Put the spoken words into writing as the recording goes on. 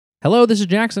Hello, this is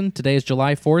Jackson. Today is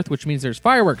July 4th, which means there's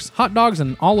fireworks, hot dogs,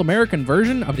 and an all-American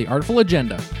version of the Artful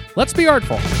agenda. Let's be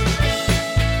artful.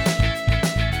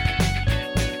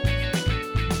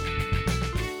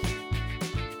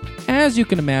 As you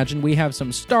can imagine, we have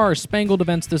some star-spangled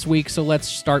events this week, so let's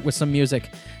start with some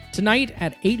music. Tonight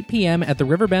at 8 p.m. at the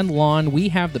Riverbend Lawn, we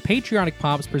have the Patriotic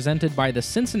Pops presented by the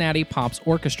Cincinnati Pops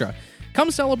Orchestra. Come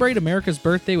celebrate America's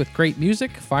birthday with great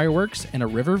music, fireworks, and a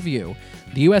river view.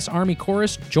 The U.S. Army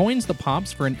Chorus joins the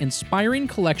Pops for an inspiring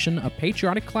collection of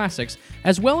patriotic classics,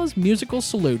 as well as musical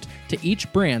salute to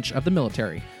each branch of the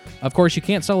military. Of course, you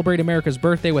can't celebrate America's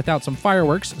birthday without some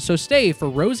fireworks, so stay for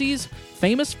Rosie's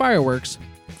famous fireworks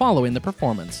following the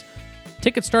performance.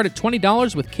 Tickets start at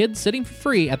 $20 with kids sitting for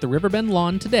free at the Riverbend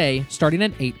Lawn today, starting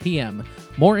at 8 p.m.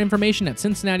 More information at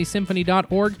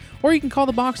cincinnati-symphony.org, or you can call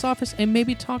the box office and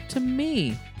maybe talk to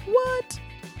me. What?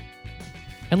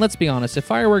 And let's be honest, if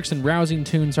fireworks and rousing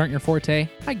tunes aren't your forte,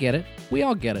 I get it. We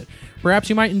all get it. Perhaps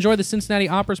you might enjoy the Cincinnati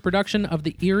Opera's production of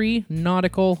the eerie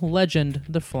nautical legend,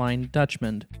 The Flying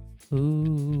Dutchman.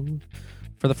 Ooh.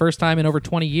 For the first time in over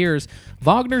 20 years,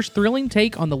 Wagner's thrilling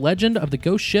take on the legend of the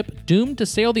ghost ship doomed to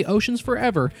sail the oceans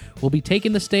forever will be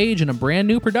taking the stage in a brand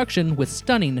new production with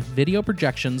stunning video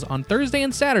projections on Thursday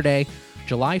and Saturday,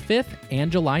 July 5th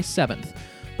and July 7th.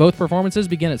 Both performances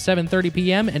begin at 7:30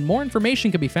 p.m., and more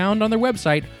information can be found on their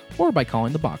website or by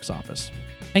calling the box office.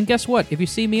 And guess what? If you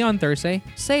see me on Thursday,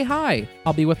 say hi.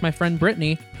 I'll be with my friend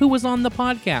Brittany, who was on the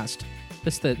podcast.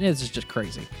 This is just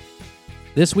crazy.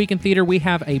 This week in theater, we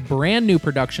have a brand new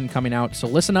production coming out, so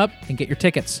listen up and get your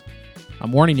tickets.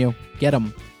 I'm warning you, get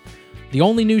them. The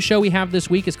only new show we have this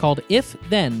week is called If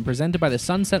Then, presented by the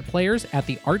Sunset Players at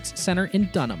the Arts Center in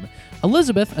Dunham.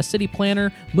 Elizabeth, a city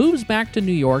planner, moves back to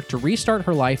New York to restart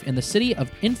her life in the city of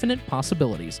infinite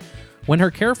possibilities. When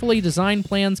her carefully designed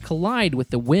plans collide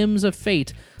with the whims of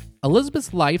fate,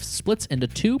 Elizabeth's life splits into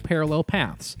two parallel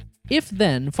paths. If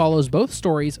Then follows both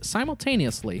stories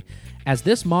simultaneously, as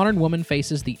this modern woman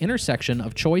faces the intersection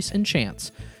of choice and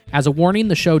chance. As a warning,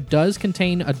 the show does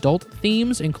contain adult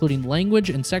themes, including language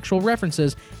and sexual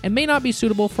references, and may not be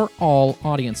suitable for all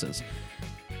audiences.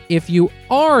 If you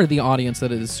are the audience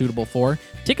that it is suitable for,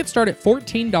 tickets start at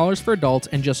 $14 for adults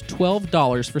and just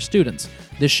 $12 for students.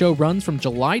 This show runs from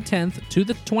July 10th to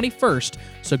the 21st,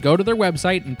 so go to their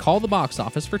website and call the box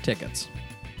office for tickets.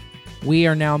 We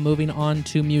are now moving on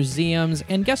to museums,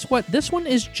 and guess what? This one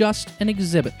is just an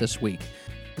exhibit this week.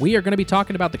 We are going to be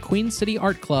talking about the Queen City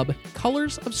Art Club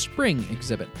Colors of Spring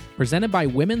exhibit, presented by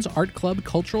Women's Art Club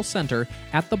Cultural Center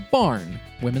at the Barn,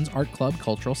 Women's Art Club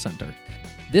Cultural Center.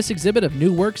 This exhibit of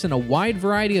new works in a wide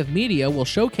variety of media will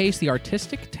showcase the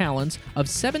artistic talents of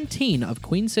 17 of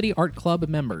Queen City Art Club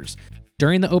members.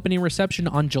 During the opening reception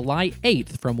on July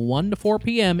 8th from 1 to 4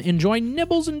 p.m., enjoy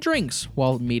nibbles and drinks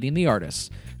while meeting the artists.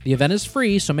 The event is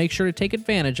free, so make sure to take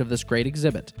advantage of this great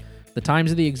exhibit. The times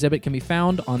of the exhibit can be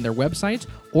found on their website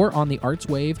or on the Arts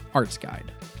Wave Arts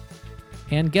Guide.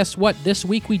 And guess what? This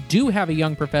week we do have a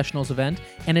Young Professionals event,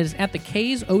 and it is at the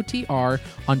K's OTR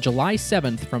on July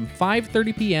 7th from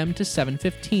 5:30 p.m. to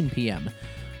 7:15 p.m.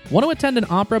 Want to attend an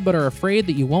opera but are afraid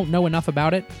that you won't know enough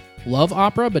about it? Love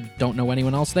opera but don't know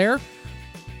anyone else there?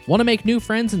 Want to make new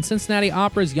friends in Cincinnati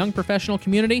Opera's young professional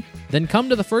community? Then come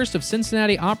to the first of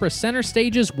Cincinnati Opera Center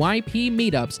Stage's YP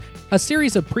Meetups, a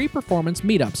series of pre-performance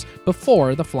meetups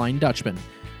before The Flying Dutchman.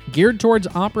 Geared towards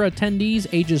opera attendees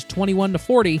ages 21 to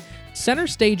 40, Center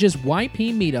Stage's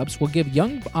YP Meetups will give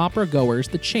young opera goers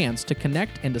the chance to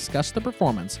connect and discuss the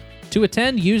performance. To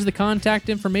attend, use the contact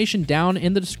information down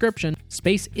in the description.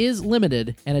 Space is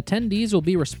limited, and attendees will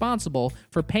be responsible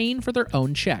for paying for their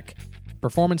own check.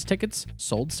 Performance tickets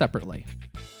sold separately.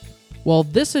 Well,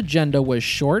 this agenda was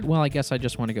short. Well, I guess I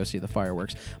just want to go see the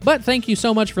fireworks. But thank you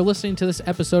so much for listening to this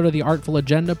episode of the Artful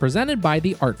Agenda presented by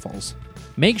the Artfuls.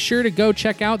 Make sure to go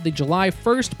check out the July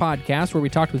 1st podcast where we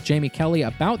talked with Jamie Kelly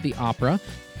about the opera.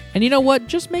 And you know what?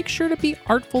 Just make sure to be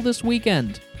artful this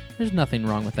weekend. There's nothing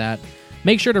wrong with that.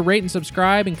 Make sure to rate and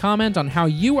subscribe and comment on how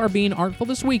you are being artful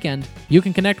this weekend. You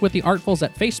can connect with the Artfuls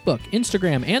at Facebook,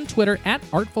 Instagram, and Twitter at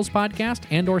ArtfulsPodcast,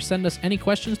 and or send us any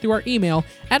questions through our email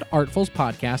at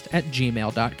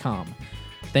artfulspodcast@gmail.com.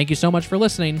 Thank you so much for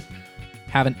listening.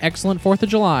 Have an excellent 4th of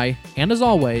July, and as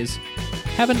always,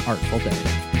 have an artful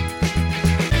day.